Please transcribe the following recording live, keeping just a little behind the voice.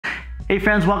Hey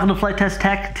friends, welcome to Flite Test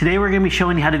Tech. Today we're going to be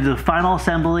showing you how to do the final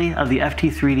assembly of the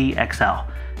FT3D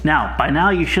XL. Now, by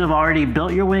now you should have already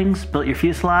built your wings, built your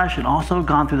fuselage, and also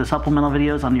gone through the supplemental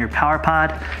videos on your power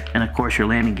pod and of course your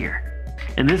landing gear.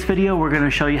 In this video, we're going to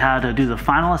show you how to do the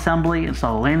final assembly,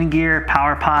 install the landing gear,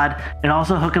 power pod, and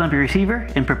also hooking up your receiver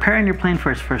and preparing your plane for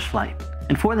its first flight.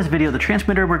 And for this video, the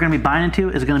transmitter we're going to be buying into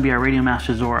is going to be our Radio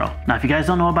Master Zorro. Now, if you guys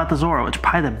don't know about the Zorro, it's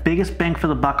probably the biggest bang for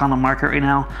the buck on the market right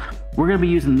now. We're going to be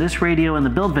using this radio in the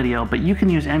build video, but you can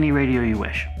use any radio you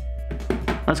wish.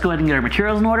 Let's go ahead and get our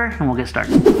materials in order and we'll get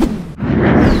started.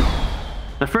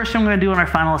 The first thing we're going to do on our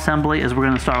final assembly is we're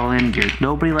going to install our landing gear.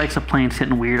 Nobody likes a plane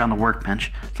sitting weird on the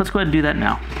workbench. So let's go ahead and do that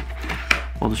now.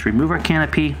 We'll just remove our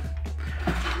canopy.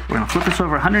 We're going to flip this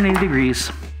over 180 degrees,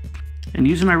 and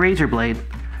using our razor blade,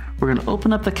 we're going to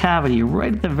open up the cavity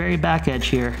right at the very back edge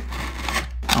here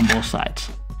on both sides.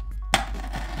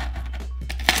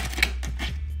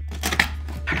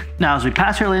 Now, as we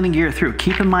pass our landing gear through,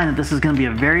 keep in mind that this is going to be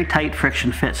a very tight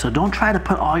friction fit, so don't try to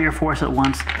put all your force at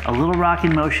once. A little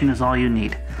rocking motion is all you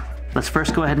need. Let's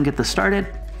first go ahead and get this started.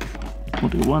 We'll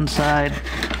do one side.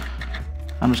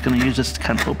 I'm just going to use this to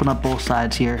kind of open up both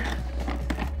sides here.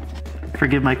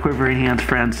 Forgive my quivering hands,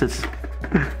 friends. It's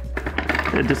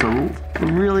just a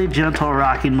really gentle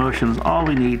rocking motion is all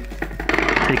we need.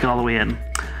 Take it all the way in.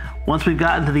 Once we've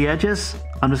gotten to the edges,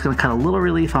 I'm just going to cut a little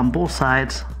relief on both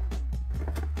sides,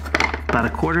 about a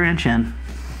 1/4 inch in.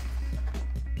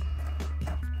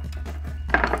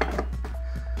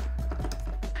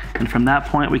 And from that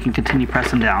point, we can continue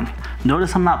pressing down.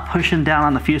 Notice I'm not pushing down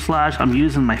on the fuselage. I'm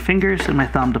using my fingers and my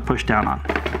thumb to push down on.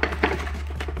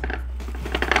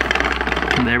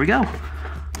 And there we go.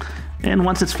 And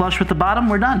once it's flush with the bottom,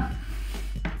 we're done.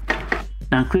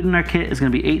 Now, included in our kit is going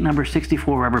to be 8 number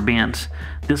 64 rubber bands.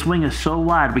 This wing is so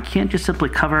wide, we can't just simply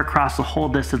cover across the whole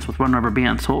distance with one rubber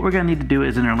band. So what we're going to need to do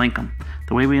is interlink them.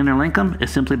 The way we interlink them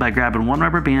is simply by grabbing one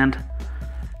rubber band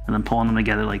and then pulling them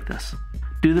together like this.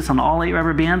 Do this on all 8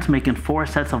 rubber bands, making 4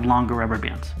 sets of longer rubber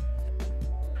bands.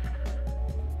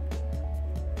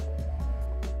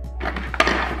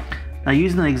 Now,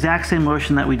 using the exact same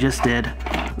motion that we just did,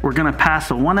 we're going to pass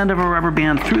the one end of a rubber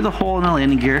band through the hole in the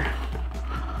landing gear,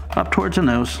 up towards the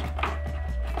nose.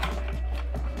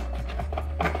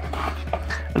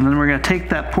 And then we're going to take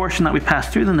that portion that we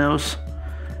passed through the nose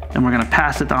and we're going to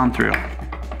pass it on through.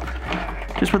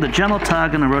 Just with a gentle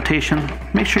tug and a rotation,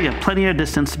 make sure you have plenty of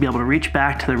distance to be able to reach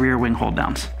back to the rear wing hold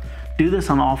downs. Do this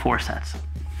on all 4 sets.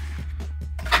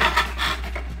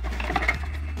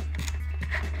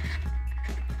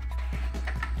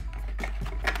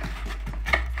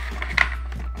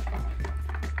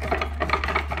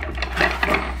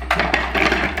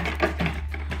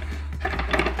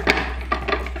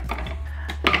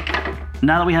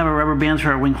 Now that we have our rubber bands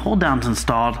for our wing hold downs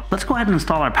installed, let's go ahead and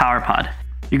install our power pod.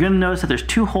 You're going to notice that there's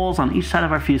 2 holes on each side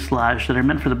of our fuselage that are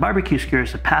meant for the barbecue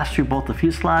skewers to pass through both the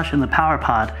fuselage and the power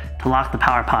pod to lock the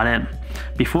power pod in.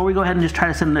 Before we go ahead and just try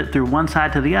to send it through one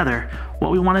side to the other,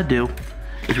 what we want to do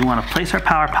is we want to place our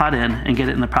power pod in and get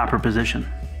it in the proper position.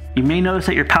 You may notice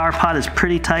that your power pod is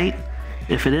pretty tight.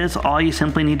 If it is, all you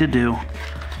simply need to do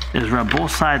is rub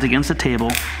both sides against the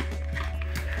table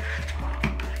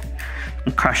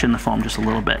and crush in the foam just a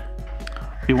little bit.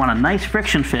 We want a nice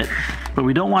friction fit, but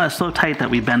we don't want it so tight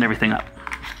that we bend everything up.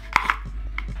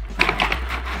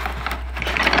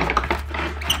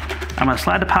 I'm going to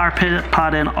slide the power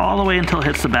pod in all the way until it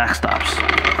hits the back stops.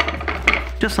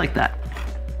 Just like that.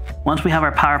 Once we have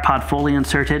our power pod fully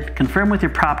inserted, confirm with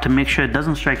your prop to make sure it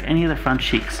doesn't strike any of the front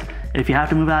cheeks. If you have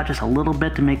to move out just a little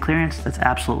bit to make clearance, that's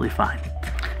absolutely fine.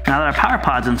 Now that our power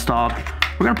pod's installed,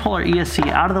 we're going to pull our ESC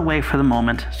out of the way for the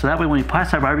moment, so that way when we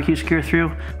pass our barbecue skewer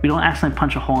through, we don't accidentally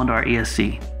punch a hole into our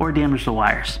ESC or damage the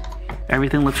wires.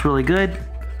 Everything looks really good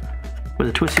with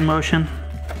a twisting motion.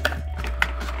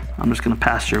 I'm just going to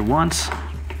pass through once,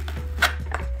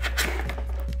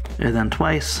 and then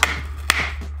twice,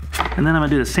 and then I'm going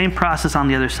to do the same process on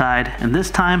the other side, and this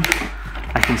time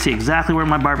I can see exactly where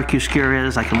my barbecue skewer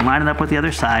is. I can line it up with the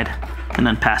other side and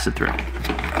then pass it through.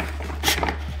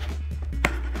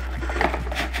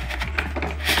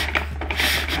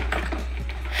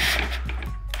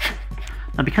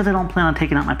 Now, because I don't plan on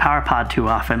taking out my power pod too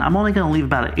often, I'm only going to leave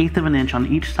about 1/8 of an inch on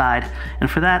each side, and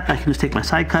for that I can just take my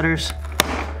side cutters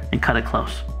and cut it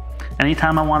close.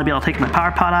 Anytime I want to be able to take my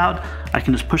power pod out, I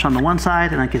can just push on the one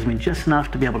side and that gives me just enough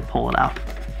to be able to pull it out.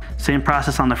 Same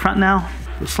process on the front now,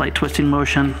 with a slight twisting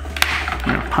motion.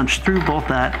 I'm going to punch through both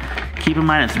that. Keep in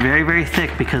mind it's very, very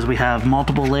thick because we have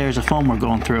multiple layers of foam we're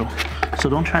going through, so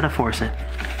don't try to force it.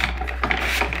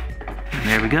 And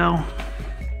there we go.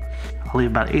 I'll leave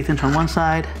about 1/8 inch on one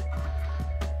side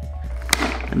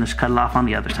and just cut it off on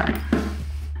the other side.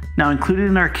 Now included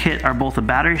in our kit are both a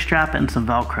battery strap and some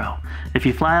Velcro. If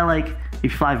you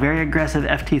fly very aggressive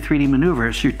FT3D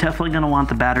maneuvers, you're definitely going to want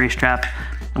the battery strap,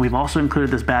 and we've also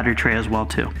included this battery tray as well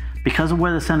too. Because of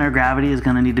where the center of gravity is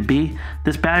going to need to be,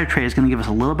 this battery tray is going to give us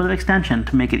a little bit of extension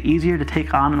to make it easier to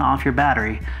take on and off your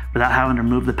battery without having to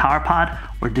remove the power pod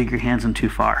or dig your hands in too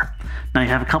far. Now you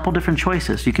have a couple different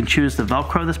choices. You can choose to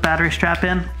Velcro this battery strap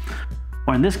in,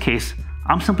 or in this case,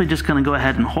 I'm simply just going to go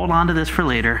ahead and hold on to this for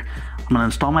later. I'm going to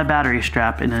install my battery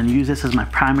strap and then use this as my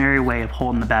primary way of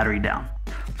holding the battery down.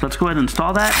 So let's go ahead and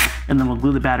install that, and then we'll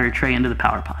glue the battery tray into the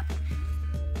power pod.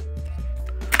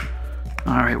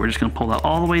 All right, we're just gonna pull that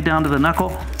all the way down to the knuckle.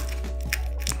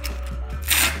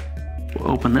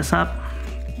 We'll open this up.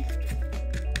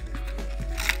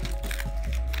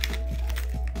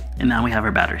 And now we have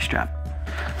our battery strap.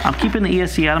 I'm keeping the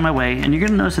ESC out of my way, and you're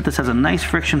gonna notice that this has a nice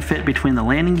friction fit between the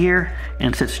landing gear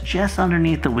and sits just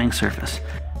underneath the wing surface.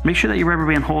 Make sure that your rubber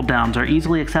band hold downs are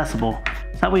easily accessible,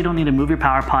 so that way you don't need to move your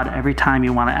power pod every time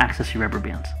you wanna access your rubber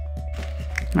bands.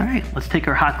 All right, let's take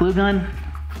our hot glue gun.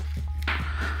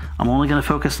 I'm only going to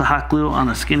focus the hot glue on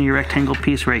the skinny rectangle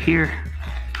piece right here.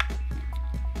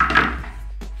 I'm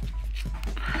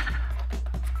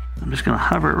just going to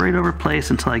hover it right over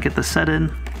place until I get the set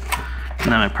in,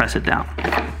 and then I press it down.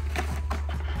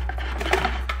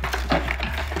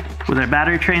 With our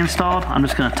battery tray installed, I'm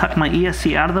just going to tuck my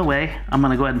ESC out of the way. I'm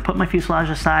going to go ahead and put my fuselage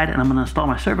aside, and I'm going to install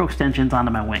my servo extensions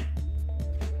onto my wing.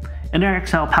 In our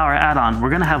XL power add-on, we're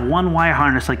going to have one wire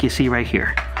harness like you see right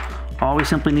here. All we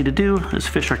simply need to do is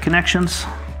fish our connections.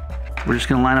 We're just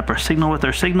going to line up our signal with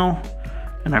our signal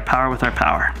and our power with our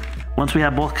power. Once we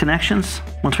have both connections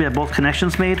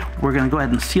made, we're going to go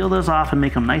ahead and seal those off and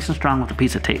make them nice and strong with a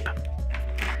piece of tape.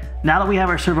 Now that we have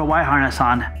our servo wire harness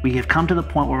on, we have come to the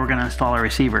point where we're going to install our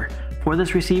receiver. For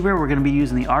this receiver, we're going to be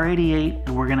using the R88,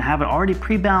 and we're going to have it already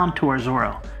pre-bound to our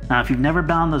Zorro. Now, if you've never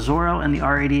bound the Zorro and the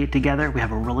R88 together, we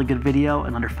have a really good video.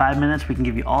 In under 5 minutes, we can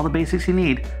give you all the basics you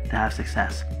need to have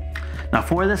success. Now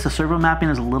for this, the servo mapping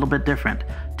is a little bit different.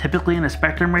 Typically in a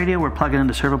Spectrum radio, we're plugging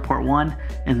into servo port 1.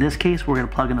 In this case, we're going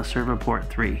to plug into servo port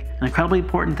 3. An incredibly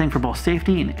important thing for both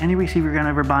safety and any receiver you're going to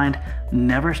ever bind,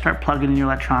 never start plugging in your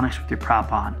electronics with your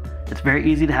prop on. It's very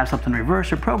easy to have something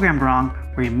reversed or programmed wrong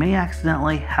where you may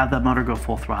accidentally have that motor go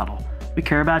full throttle. We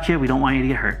care about you, we don't want you to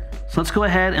get hurt. So let's go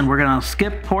ahead and we're going to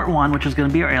skip port 1, which is going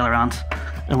to be our ailerons,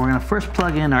 and we're going to first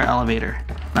plug in our elevator.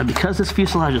 Now because this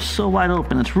fuselage is so wide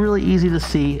open, it's really easy to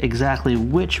see exactly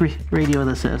which radio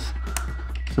this is.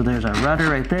 So there's our rudder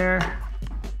right there,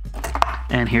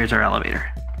 and here's our elevator.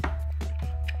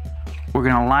 We're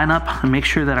going to line up and make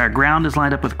sure that our ground is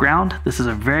lined up with ground. This is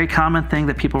a very common thing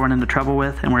that people run into trouble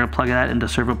with, and we're going to plug that into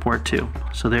servo port 2.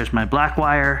 So there's my black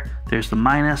wire, there's the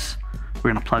minus,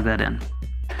 we're going to plug that in.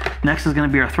 Next is going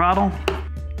to be our throttle,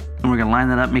 and we're going to line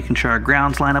that up, making sure our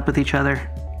grounds line up with each other.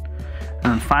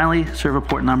 And then finally, servo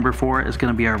port number 4 is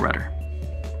going to be our rudder.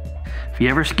 If you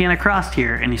ever scan across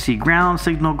here and you see ground,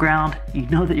 signal, ground, you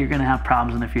know that you're going to have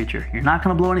problems in the future. You're not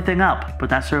going to blow anything up, but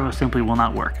that servo simply will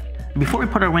not work. Before we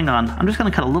put our wing on, I'm just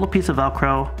going to cut a little piece of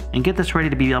Velcro and get this ready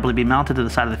to be able to be mounted to the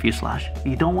side of the fuselage.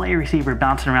 You don't want your receiver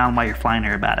bouncing around while you're flying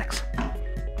aerobatics.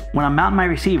 When I'm mounting my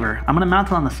receiver, I'm going to mount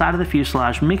it on the side of the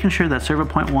fuselage, making sure that servo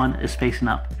point 1 is facing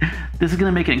up. This is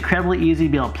going to make it incredibly easy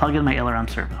to be able to plug in my aileron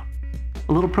servo.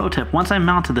 A little pro tip, once I'm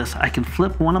mounted this, I can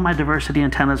flip one of my diversity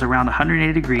antennas around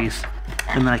 180 degrees,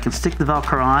 and then I can stick the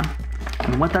Velcro on.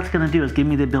 And what that's going to do is give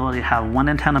me the ability to have one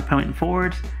antenna pointing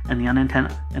forwards and the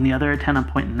other antenna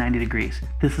pointing 90 degrees.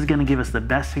 This is going to give us the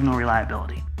best signal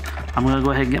reliability. I'm going to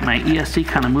go ahead and get my ESC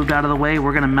kind of moved out of the way.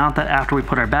 We're going to mount that after we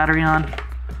put our battery on.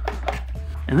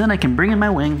 And then I can bring in my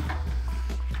wing.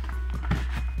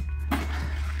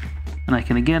 And I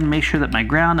can again make sure that my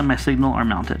ground and my signal are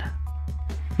mounted.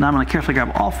 Now I'm going to carefully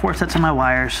grab all 4 sets of my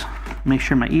wires, make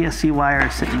sure my ESC wire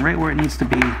is sitting right where it needs to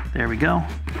be. There we go.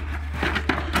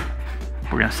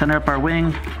 We're going to center up our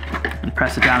wing and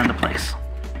press it down into place.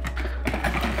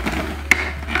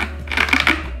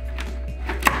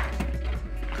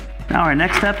 Now our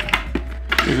next step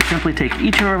is to simply take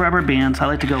each of our rubber bands. I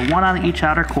like to go one on each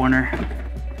outer corner.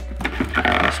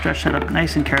 Stretch that up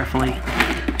nice and carefully.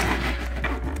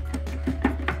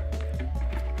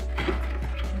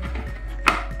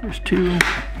 There's 2.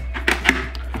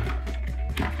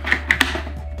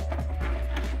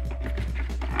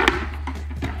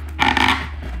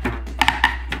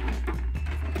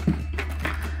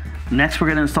 Next, we're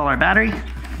going to install our battery.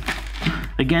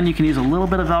 Again, you can use a little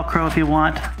bit of Velcro if you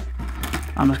want.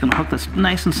 I'm just going to hook this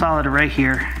nice and solid right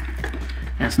here,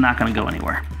 and it's not going to go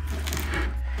anywhere.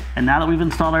 And now that we've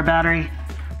installed our battery,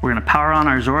 we're going to power on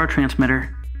our Zorro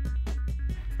transmitter.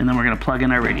 and then we're gonna plug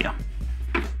in our radio.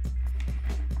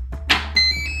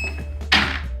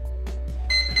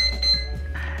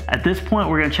 At this point,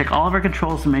 we're gonna check all of our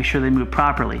controls to make sure they move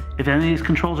properly. If any of these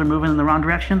controls are moving in the wrong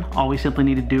direction, all we simply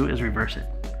need to do is reverse it.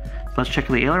 So let's check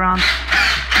the ailerons.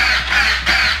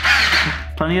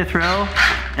 Plenty of throw,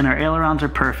 and our ailerons are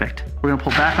perfect. We're gonna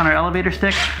pull back on our elevator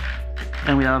stick,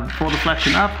 and we have full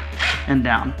deflection up and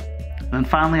down. And then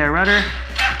finally our rudder,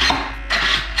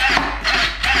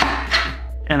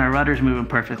 and our rudder's moving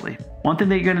perfectly. One thing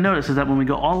that you're gonna notice is that when we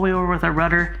go all the way over with our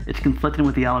rudder, it's conflicting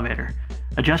with the elevator.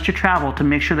 Adjust your travel to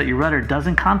make sure that your rudder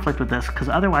doesn't conflict with this, because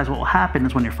otherwise what will happen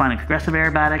is when you're flying aggressive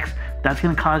aerobatics, that's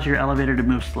gonna cause your elevator to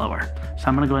move slower. So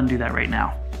I'm gonna go ahead and do that right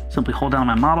now. Simply hold down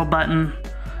my model button.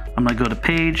 I'm gonna go to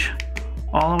page,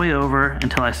 all the way over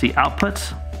until I see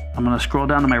outputs. I'm gonna scroll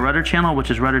down to my rudder channel,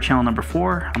 which is rudder channel number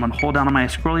 4. I'm gonna hold down on my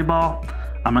scrolly ball.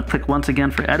 I'm gonna click once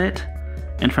again for edit.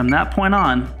 And from that point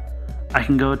on, I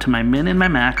can go to my min and my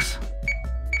max,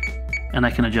 and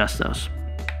I can adjust those.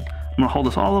 I'm gonna hold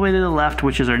this all the way to the left,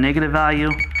 which is our negative value,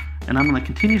 and I'm gonna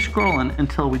continue scrolling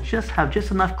until we just have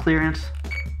just enough clearance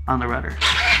on the rudder.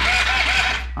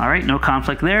 All right, no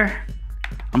conflict there.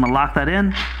 I'm gonna lock that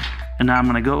in, and now I'm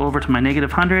gonna go over to my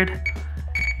negative 100.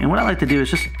 And what I like to do is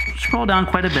just scroll down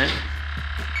quite a bit.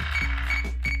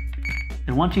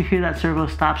 And once you hear that servo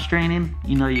stop straining,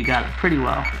 you know you got it pretty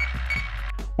well.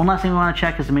 One last thing we want to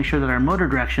check is to make sure that our motor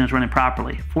direction is running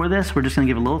properly. For this, we're just going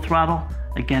to give a little throttle.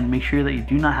 Again, make sure that you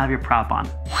do not have your prop on.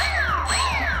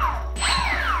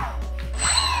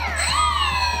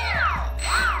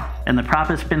 And the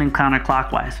prop is spinning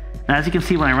counterclockwise. And as you can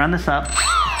see, when I run this up,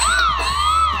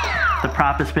 the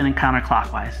prop is spinning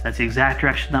counterclockwise. That's the exact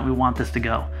direction that we want this to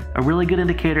go. A really good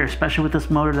indicator, especially with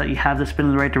this motor, that you have this spin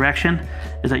in the right direction,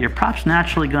 is that your prop's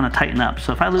naturally going to tighten up.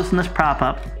 So if I loosen this prop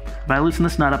up, if I loosen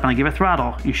this nut up and I give it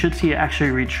throttle, you should see it actually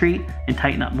retreat and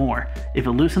tighten up more. If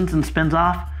it loosens and spins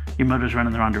off, your motor's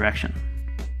running the wrong direction.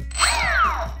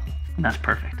 And that's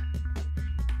perfect.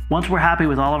 Once we're happy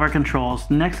with all of our controls,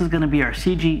 next is going to be our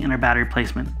CG and our battery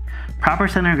placement. Proper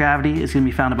center of gravity is going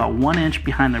to be found about 1 inch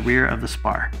behind the rear of the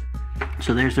spar.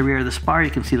 So there's the rear of the spar, you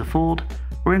can see the fold.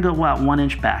 We're going to go about 1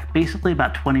 inch back, basically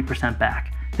about 20%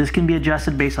 back. This can be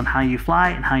adjusted based on how you fly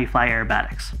and how you fly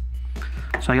aerobatics.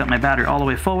 So I got my battery all the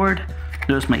way forward.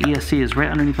 Notice my ESC is right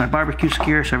underneath my barbecue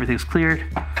skier, so everything's cleared.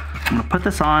 I'm gonna put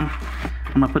this on.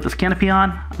 I'm gonna put this canopy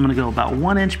on. I'm gonna go about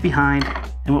 1 inch behind,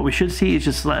 and what we should see is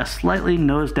just a slightly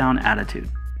nose down attitude.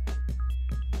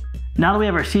 Now that we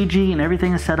have our CG and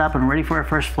everything is set up and ready for our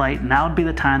first flight, now would be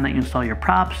the time that you install your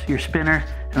props, your spinner,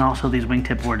 and also these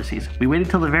wingtip vortices. We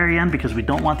waited till the very end because we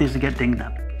don't want these to get dinged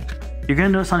up. You're gonna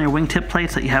notice on your wingtip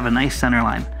plates that you have a nice center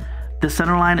line. This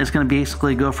center line is going to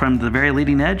basically go from the very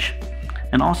leading edge,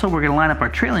 and also we're going to line up our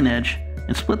trailing edge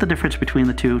and split the difference between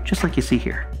the two, just like you see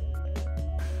here.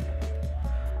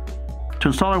 To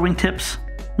install our wingtips,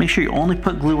 make sure you only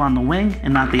put glue on the wing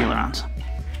and not the ailerons.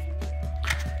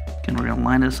 Again, we're going to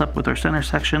line this up with our center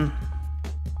section.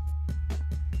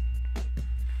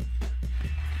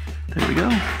 There we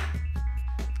go.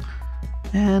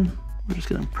 And we're just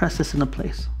going to press this into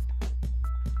place.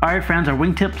 All right, friends, our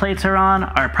wingtip plates are on,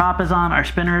 our prop is on, our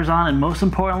spinner is on, and most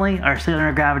importantly, our center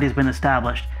of gravity has been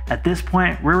established. At this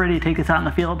point, we're ready to take this out in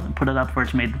the field and put it up for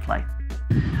its maiden flight.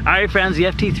 All right, friends, the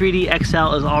FT3D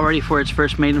XL is all ready for its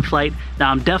first maiden flight. Now,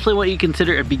 I'm definitely what you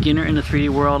consider a beginner in the 3D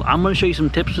world. I'm going to show you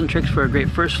some tips and tricks for a great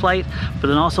first flight, but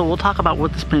then also we'll talk about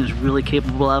what this plane is really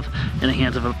capable of in the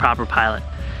hands of a proper pilot.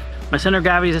 My center of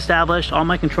gravity is established. All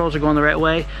my controls are going the right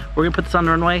way. We're going to put this on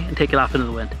the runway and take it off into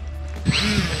the wind.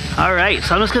 All right,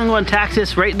 so I'm just gonna go and tax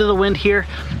this right into the wind here.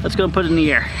 Let's go and put it in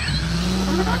the air.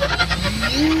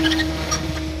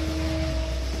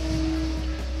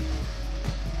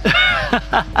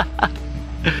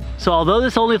 So although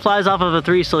this only flies off of a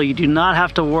 3-cylinder, you do not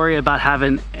have to worry about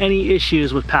having any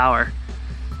issues with power.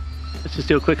 Let's just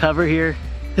do a quick hover here.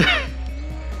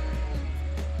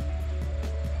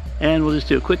 And we'll just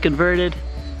do a quick converted.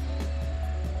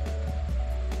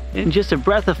 And just a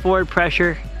breath of forward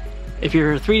pressure. If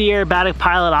you're a 3D aerobatic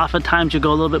pilot, oftentimes you'll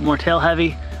go a little bit more tail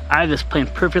heavy. I have this plane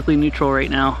perfectly neutral right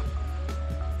now.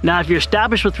 Now, if you're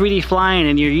established with 3D flying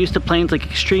and you're used to planes like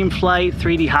Extreme Flight,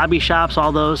 3D hobby shops,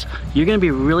 all those, you're gonna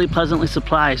be really pleasantly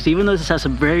surprised. Even though this has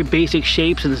some very basic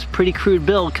shapes and is pretty crude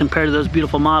build compared to those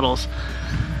beautiful models,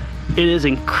 it is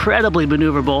incredibly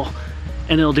maneuverable,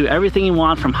 and it'll do everything you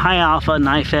want from high alpha,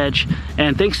 knife edge.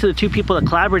 And thanks to the two people that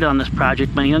collaborated on this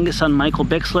project, my youngest son Michael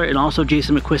Bixler and also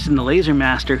Jason McQuiston, the laser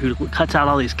master who cuts out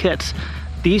all these kits,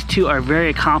 These two are very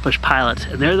accomplished pilots,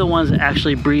 and they're the ones that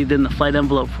actually breathed in the flight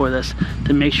envelope for this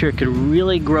to make sure it could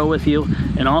really grow with you.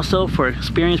 And also for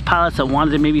experienced pilots that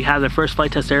wanted to maybe have their first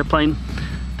flight test airplane,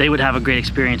 they would have a great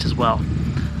experience as well.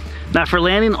 Now for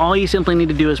landing, all you simply need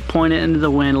to do is point it into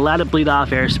the wind, let it bleed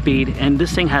off airspeed, and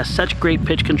this thing has such great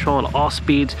pitch control at all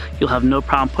speeds, you'll have no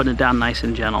problem putting it down nice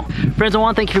and gentle. Friends, I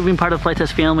want to thank you for being part of the Flight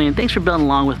Test family, and thanks for building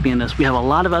along with me in this. We have a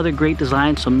lot of other great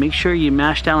designs, so make sure you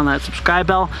mash down on that subscribe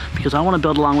bell because I want to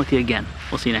build along with you again.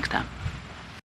 We'll see you next time.